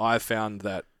I've found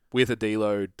that with a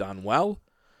deload done well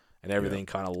and everything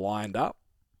kind of lined up,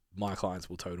 my clients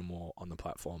will total more on the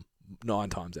platform 9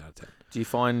 times out of 10. Do you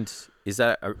find, is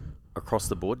that across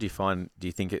the board? Do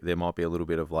you think there might be a little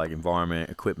bit of like environment,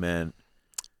 equipment?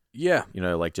 Yeah. You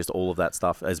know, like just all of that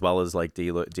stuff as well as like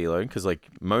deloading? Because like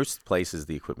most places,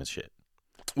 the equipment's shit.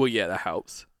 Well, yeah, that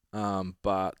helps.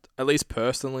 But at least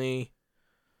personally,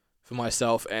 for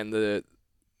myself and the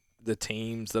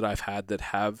teams that I've had that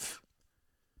have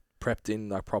prepped in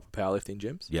like proper powerlifting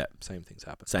gyms, same things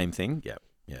happen. Same thing? Yeah.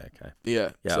 Yeah, okay. Yeah.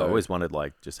 Yeah, So, I always wondered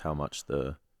like just how much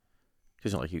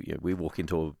because like we walk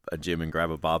into a gym and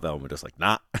grab a barbell and we're just like,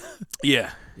 nah.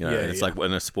 Yeah. You know, and it's like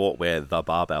in a sport where the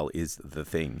barbell is the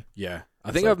thing. Yeah.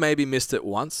 I think I've maybe missed it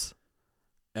once.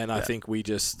 And I think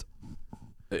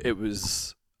it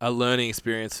was a learning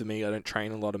experience for me. I don't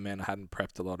train a lot of men. I hadn't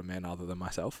prepped a lot of men other than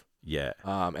myself. Yeah.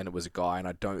 And it was a guy, and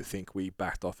I don't think we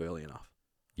backed off early enough.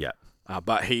 Yeah.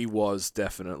 But he was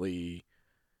definitely,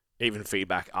 even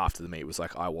feedback after the meet was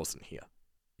like, I wasn't here.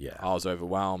 Yeah. I was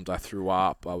overwhelmed. I threw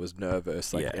up. I was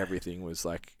nervous. Like everything was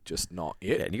like just not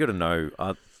it. Yeah, and you got to know.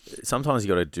 Sometimes you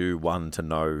got to do one to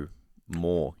know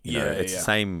more. You know, it's the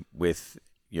same with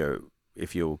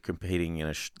if you're competing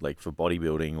in like for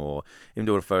bodybuilding or even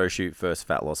doing a photo shoot first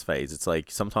fat loss phase. It's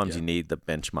like sometimes you need the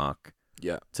benchmark.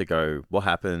 Yeah. To go, what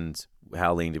happened?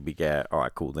 How lean did we get? All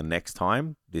right, cool. The next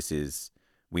time,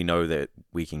 we know that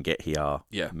we can get here.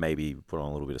 Yeah. Maybe put on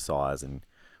a little bit of size and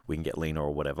we can get leaner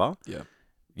or whatever. Yeah.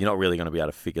 You're not really going to be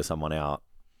able to figure someone out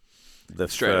the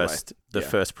first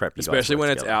prep. Especially when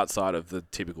it's outside of the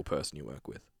typical person you work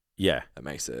with. Yeah. That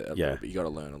makes it a little bit, you got to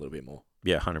learn a little bit more.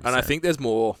 Yeah, 100%. And I think there's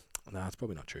more. No, it's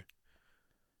probably not true.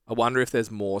 I wonder if there's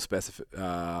more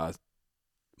specificity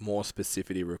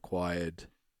required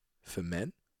for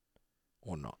men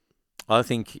or not. I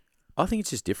think it's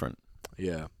just different.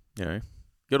 Yeah. You know, you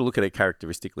got to look at it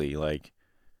characteristically, like,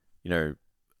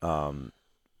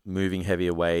 moving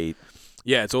heavier weight.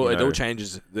 Yeah, it all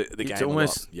changes the game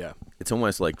almost, a lot. Yeah. It's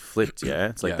almost like flipped, yeah?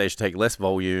 It's like they should take less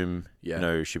volume,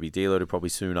 should be deloaded probably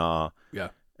sooner. Yeah.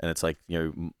 And it's like,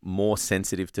 more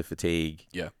sensitive to fatigue.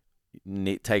 Yeah.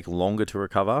 Take longer to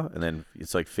recover. And then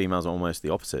it's like females are almost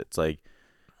the opposite. It's like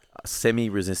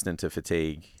semi-resistant to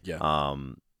fatigue. Yeah.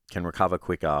 Can recover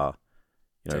quicker.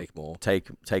 Take more. Take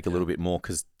a little bit more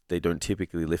because they don't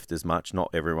typically lift as much.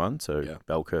 Not everyone. So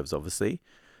bell curves, obviously.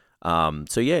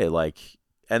 So yeah, like,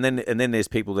 and then there's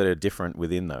people that are different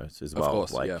within those as well. Of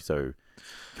course, like, so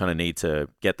kind of need to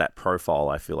get that profile.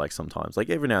 I feel like sometimes, like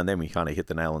every now and then we kind of hit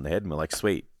the nail on the head and we're like,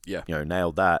 sweet,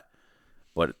 nailed that.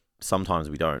 But sometimes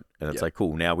we don't. And it's like,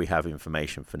 cool. Now we have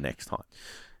information for next time.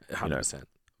 100%.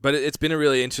 But it's been a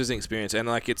really interesting experience. And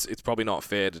like, it's probably not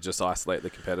fair to just isolate the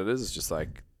competitors. It's just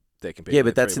like, they're competing. Yeah,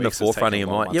 but that's in the forefront of your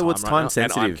mind. Yeah, well, it's time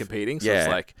sensitive. And I'm competing, so it's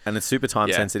like... And it's super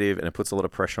time sensitive, and it puts a lot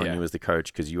of pressure on you as the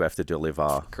coach because you have to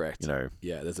deliver. Correct.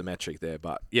 Yeah, there's a metric there.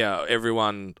 But yeah,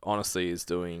 everyone, honestly, is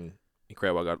doing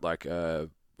incredible. I got like,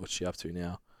 what's she up to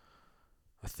now?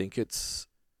 I think it's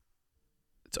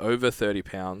over 30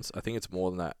 pounds. I think it's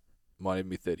more than that. Might even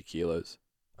be 30 kilos.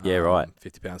 Yeah, right.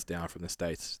 50 pounds down from the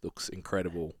States. Looks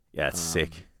incredible. Yeah, it's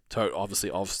sick. Obviously,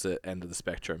 opposite end of the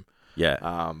spectrum.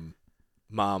 Yeah.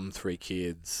 Mum, 3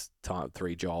 kids,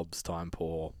 3 jobs, time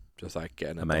poor, just like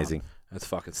getting it amazing. Done. That's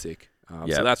fucking sick.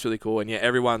 So that's really cool. And yeah,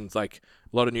 everyone's like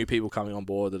a lot of new people coming on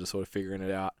board that are sort of figuring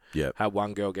it out. Yeah. Had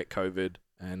one girl get COVID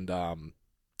and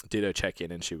did her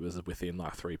check-in and she was within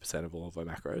like 3% of all of her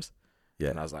macros.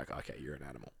 Yeah. And I was like, okay, you're an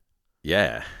animal.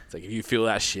 Yeah. It's like if you feel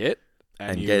that shit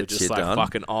and you're just like done.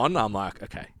 Fucking on, I'm like,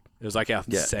 okay. It was like our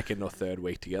second or third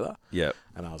week together. Yeah.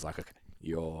 And I was like, okay,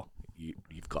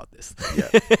 you've got this. Yeah.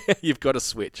 You've got to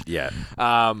switch. Yeah.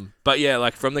 But yeah,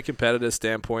 like from the competitor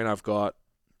standpoint,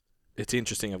 it's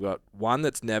interesting. I've got one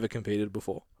that's never competed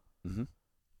before,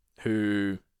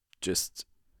 who just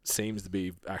seems to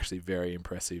be actually very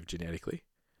impressive genetically.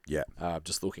 Yeah.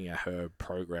 Just looking at her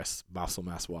progress, muscle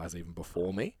mass wise, even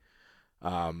before me.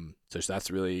 So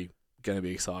that's really going to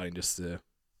be exciting just to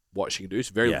what she can do. She's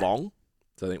very long,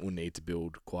 so I think we'll need to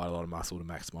build quite a lot of muscle to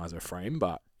maximize her frame.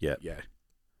 But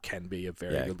can be a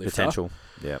very good lifter. Potential.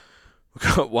 Yeah.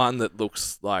 We've got one that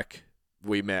looks like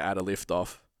we met at a lift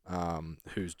off,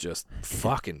 who's just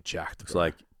fucking jacked. Looks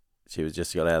like she was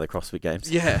just got out of the CrossFit Games.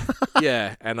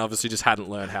 Yeah, and obviously just hadn't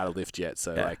learned how to lift yet.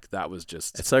 So like that was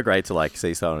just. It's so great to like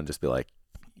see someone and just be like,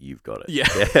 "You've got it." Yeah.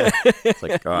 It's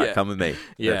like, all right, come with me.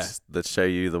 Yeah. Let's show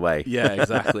you the way. Yeah,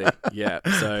 exactly. Yeah.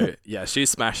 So yeah, she's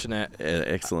smashing it. Yeah,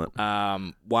 excellent.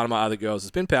 One of my other girls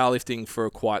has been powerlifting for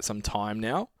quite some time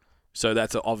now, so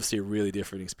that's obviously a really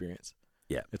different experience.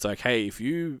 Yeah. It's like, hey,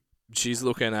 she's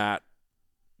looking at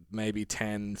maybe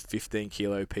 10, 15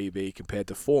 kilo PB compared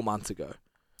to 4 months ago.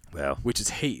 Wow. Which is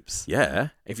heaps. Yeah.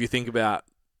 If you think about,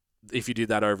 if you did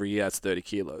that over a year, that's 30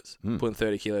 kilos. Mm. Putting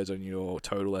 30 kilos on your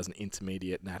total as an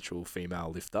intermediate natural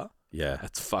female lifter. Yeah.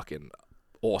 That's fucking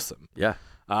awesome. Yeah.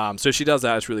 So she does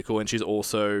that. It's really cool. And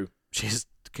she's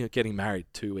getting married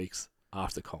 2 weeks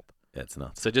after comp. Yeah, it's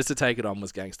nuts. So just to take it on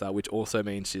was gangster, which also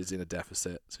means she's in a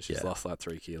deficit. So she's lost like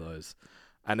 3 kilos.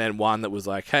 And then one that was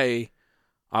like, hey,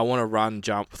 I want to run,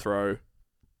 jump, throw,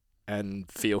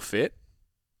 and feel fit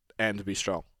and be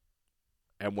strong.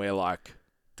 And we're like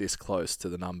this close to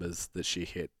the numbers that she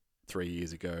hit 3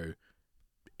 years ago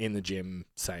in the gym.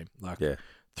 Same, like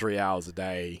 3 hours a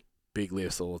day, big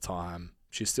lifts all the time.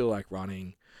 She's still like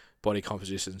running, body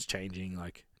composition's changing.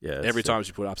 Like every time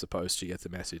she put up a post, she gets a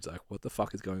message like, "What the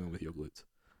fuck is going on with your glutes?"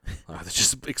 Like, they're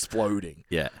just exploding.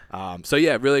 Yeah. So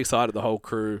yeah, really excited. The whole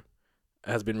crew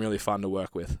has been really fun to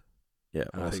work with. Yeah,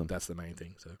 and awesome. I think that's the main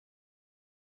thing. So.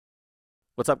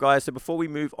 What's up, guys? So before we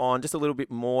move on, just a little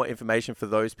bit more information for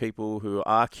those people who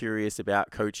are curious about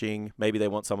coaching. Maybe they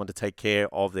want someone to take care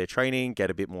of their training,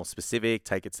 get a bit more specific,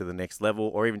 take it to the next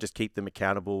level, or even just keep them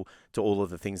accountable to all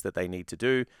of the things that they need to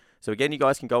do. So again, you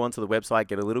guys can go onto the website,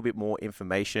 get a little bit more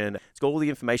information. It's got all the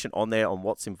information on there on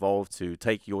what's involved to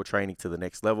take your training to the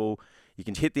next level. You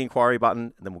can hit the inquiry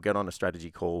button, and then we'll get on a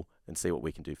strategy call and see what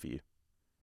we can do for you.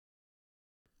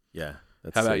 Yeah.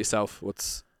 How about yourself?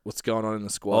 What's going on in the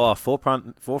squad?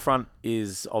 Forefront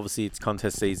is obviously it's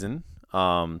contest season,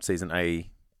 season A.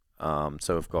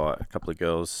 So we've got a couple of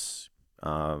girls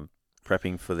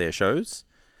prepping for their shows.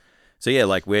 So yeah,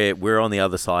 like we're on the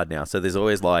other side now. So there's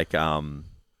always like how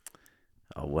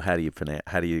do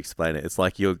you explain it? It's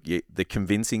like you're the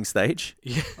convincing stage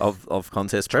of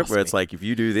contest prep, where it's like if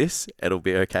you do this, it'll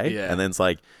be okay. Yeah. And then it's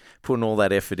like putting all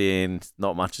that effort in,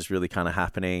 not much is really kind of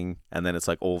happening, and then it's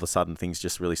like all of a sudden things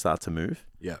just really start to move.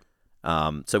 Yeah.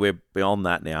 So we're beyond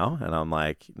that now, and I'm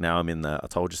like, now I'm in the I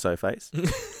told you so phase.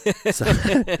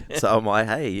 so I'm like,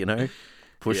 hey,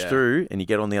 push through, and you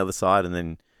get on the other side, and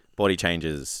then body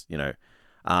changes,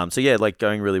 So yeah, like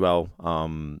going really well.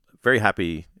 Very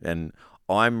happy, and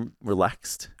I'm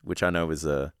relaxed, which I know is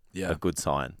a good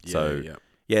sign. So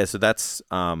that's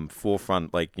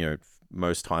forefront, like,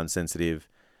 most time sensitive.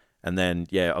 And then,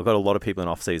 I've got a lot of people in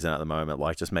off season at the moment,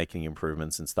 like just making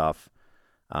improvements and stuff.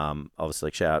 Obviously,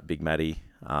 like shout out Big Matty,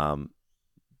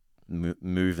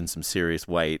 moving some serious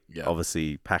weight,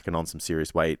 obviously packing on some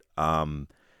serious weight. So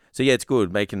it's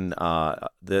good making,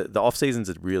 the off season's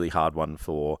a really hard one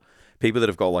for people that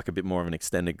have got like a bit more of an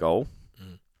extended goal.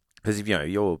 Because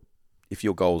if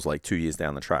your goal's like 2 years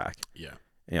down the track,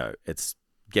 it's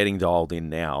getting dialed in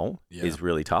now is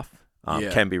really tough.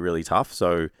 Can be really tough.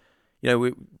 So,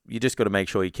 you just got to make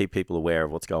sure you keep people aware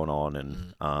of what's going on,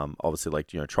 and obviously, like,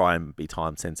 try and be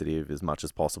time sensitive as much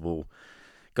as possible.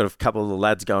 Got a couple of the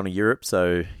lads going to Europe,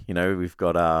 so we've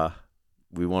got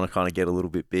we want to kind of get a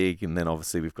little bit big, and then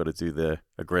obviously we've got to do the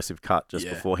aggressive cut just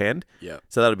beforehand. Yeah.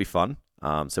 So that'll be fun.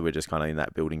 So we're just kind of in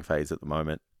that building phase at the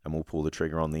moment, and we'll pull the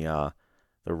trigger on the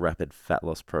rapid fat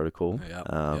loss protocol.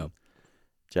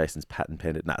 Jason's patent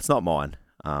pending. It's not mine.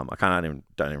 I don't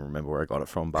even remember where I got it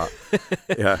from, but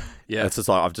it's just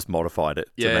like I've just modified it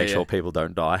to make sure people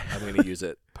don't die. I'm going to use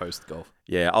it post golf.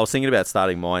 Yeah, I was thinking about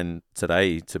starting mine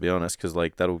today, to be honest, because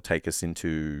like that'll take us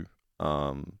into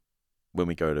when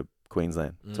we go to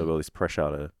Queensland. So I've got all this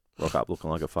pressure to rock up looking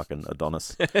like a fucking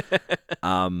Adonis. Got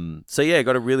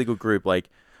a really good group. Like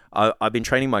I've been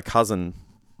training my cousin.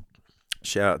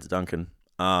 Shout out to Duncan.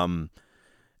 Training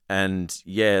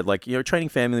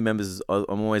family members,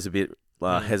 I'm always a bit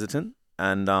hesitant,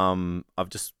 and I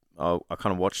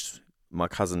kind of watched my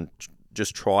cousin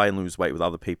just try and lose weight with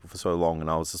other people for so long, and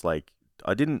I was just like,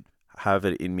 I didn't have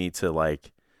it in me to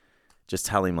like just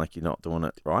tell him like you're not doing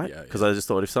it right, because I just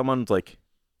thought if someone like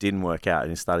didn't work out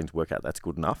and is starting to work out, that's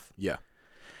good enough.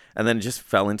 And then it just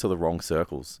fell into the wrong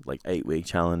circles, like 8-week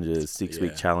challenges,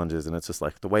 6-week challenges. And it's just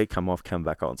like the way come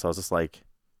back on. So I was just like,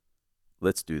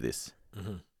 let's do this.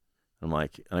 Mm-hmm. I'm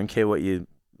like, I don't care what you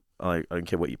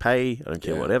pay. I don't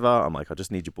care whatever. I'm like, I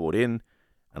just need you bought in.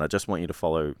 And I just want you to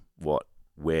follow what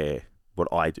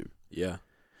I do. Yeah.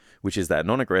 Which is that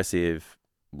non-aggressive,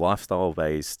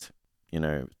 lifestyle-based,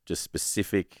 just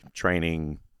specific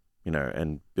training,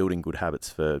 and building good habits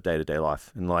for day-to-day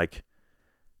life. And like,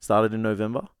 started in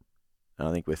November, and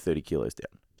I think we're 30 kilos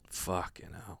down. Fucking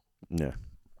hell. Yeah.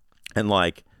 And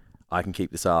like, I can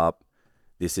keep this up.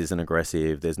 This isn't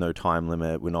aggressive. There's no time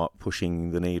limit. We're not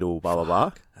pushing the needle, blah, blah,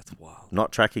 blah. That's wild.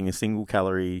 Not tracking a single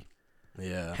calorie.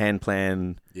 Yeah. Hand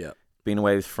plan. Yeah. Been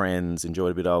away with friends,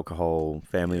 enjoyed a bit of alcohol,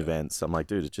 family events. I'm like,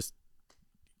 dude, just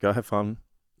go have fun.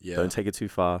 Yeah. Don't take it too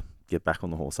far. Get back on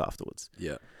the horse afterwards.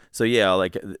 Yeah. So yeah,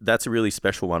 like that's a really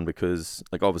special one because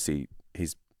like obviously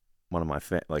he's one of my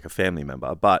like a family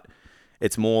member, but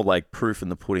it's more like proof in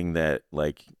the pudding that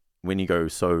like when you go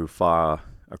so far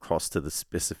across to the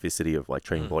specificity of like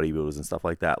training bodybuilders and stuff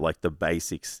like that, like the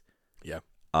basics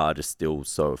are just still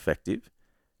so effective.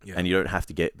 Yeah. And you don't have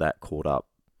to get that caught up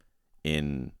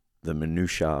in the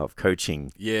minutia of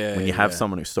coaching. Yeah. When you have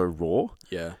someone who's so raw.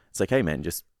 Yeah. It's like, hey man,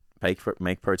 just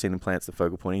make protein and plants the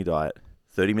focal point of your diet.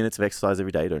 30 minutes of exercise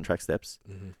every day. Don't track steps.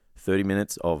 30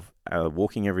 minutes of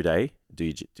walking every day.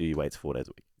 Do your weights 4 days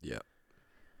a week. Yeah.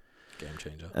 Game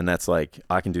changer. And that's like,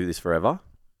 I can do this forever.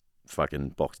 Fucking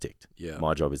box ticked. Yeah.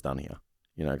 My job is done here.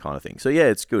 Kind of thing. So yeah,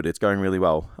 it's good. It's going really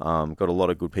well. Got a lot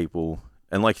of good people.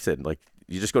 And like you said, like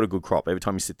you just got a good crop. Every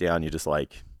time you sit down, you're just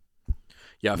like...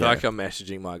 Yeah, I feel like I'm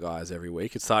messaging my guys every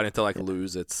week. It's starting to like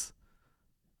lose its...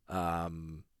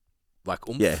 like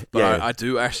oomph. Yeah, I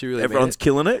do actually really everyone's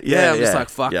killing it. I'm just like,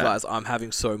 fuck guys, I'm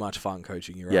having so much fun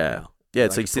coaching you right now. Yeah,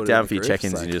 like, so you sit down for your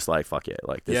check-ins and you're just like, fuck yeah.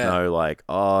 Like there's no like,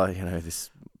 this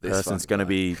person's going to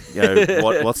be,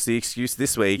 what's the excuse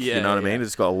this week? You know what I mean?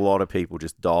 It's got a lot of people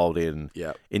just dialed in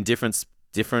in different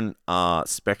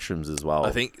spectrums as well.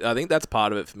 I think that's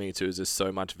part of it for me too, is there's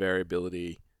so much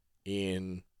variability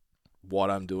in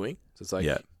what I'm doing. So it's like,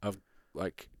 I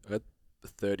got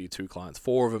 32 clients,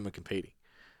 4 of them are competing.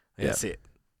 That's it.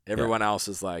 Everyone else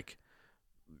is like,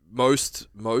 most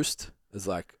is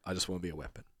like, I just want to be a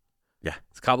weapon. Yeah.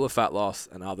 It's a couple of fat loss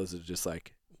and others are just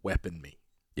like, weapon me.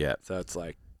 Yeah. So it's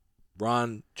like,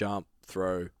 run, jump,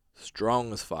 throw,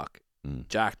 strong as fuck,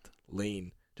 jacked,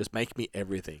 lean, just make me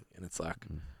everything. And it's like,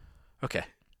 okay.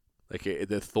 Like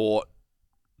the thought,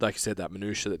 like you said, that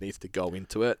minutia that needs to go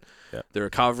into it, the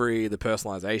recovery, the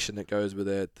personalization that goes with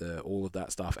it, all of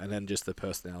that stuff. And then just the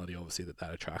personality, obviously,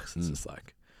 that attracts. It's just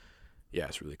like, yeah,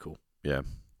 it's really cool. Yeah.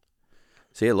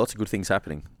 So yeah, lots of good things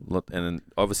happening. And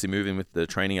obviously moving with the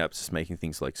training apps, just making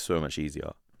things like so much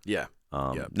easier. Yeah.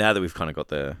 Now that we've kind of got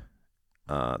the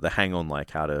hang on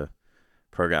like how to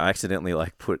program, I accidentally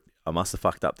I must have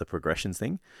fucked up the progressions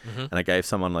thing, and I gave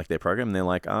someone like their program, and they're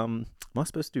like, am I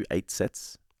supposed to do 8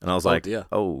 sets? And I was like,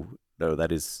 oh no,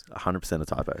 that is 100% a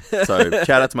typo. So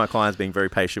shout out to my clients being very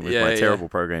patient with my terrible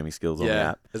programming skills on the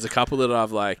app. There's a couple that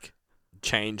I've like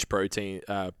changed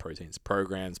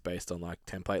programs based on like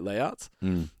template layouts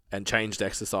and changed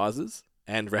exercises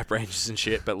and rep ranges and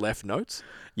shit, but left notes.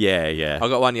 Yeah. I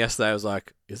got one yesterday. I was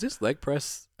like, is this leg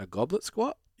press a goblet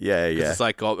squat? Yeah. It's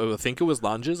like, I think it was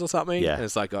lunges or something. Yeah. And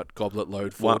it's like got goblet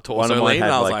load for torso lean.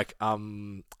 And I was like,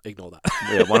 ignore that.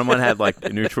 Yeah, one of mine had like a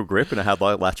neutral grip and it had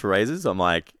like lateral raises. I'm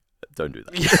like, don't do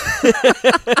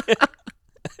that.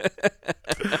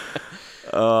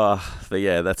 But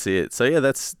yeah, that's it. So yeah,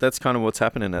 that's kind of what's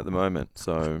happening at the moment.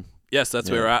 So yes, that's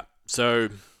where we're at. So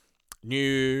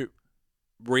new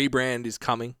rebrand is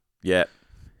coming. Yeah.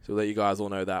 So we'll let you guys all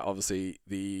know that. Obviously,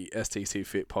 the STC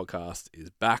Fit podcast is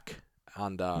back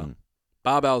under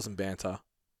Barbells and Banter.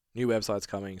 New website's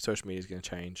coming. Social media is going to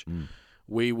change.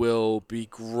 We will be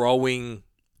growing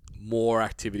more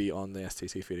activity on the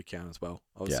STC Fit account as well.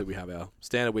 Obviously, we have our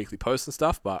standard weekly posts and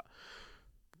stuff, but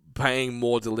paying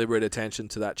more deliberate attention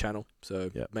to that channel.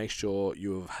 So make sure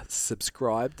you have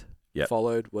subscribed,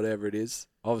 followed, whatever it is.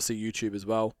 Obviously, YouTube as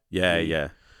well. Yeah.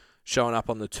 Showing up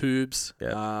on the tubes.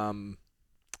 Yeah.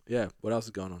 What else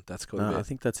is going on? That's cool. I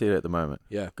think that's it at the moment.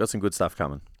 Yeah. Got some good stuff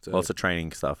coming. So, lots of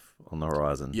training stuff on the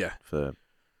horizon. Yeah. For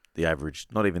the average,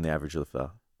 not even the average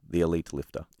lifter, the elite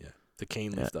lifter. Yeah. The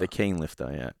keen lifter. The keen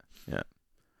lifter, yeah.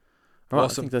 All right, I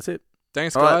think that's it.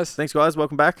 Thanks, All guys. Right, thanks, guys.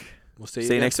 Welcome back. We'll see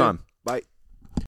you next time. Bye.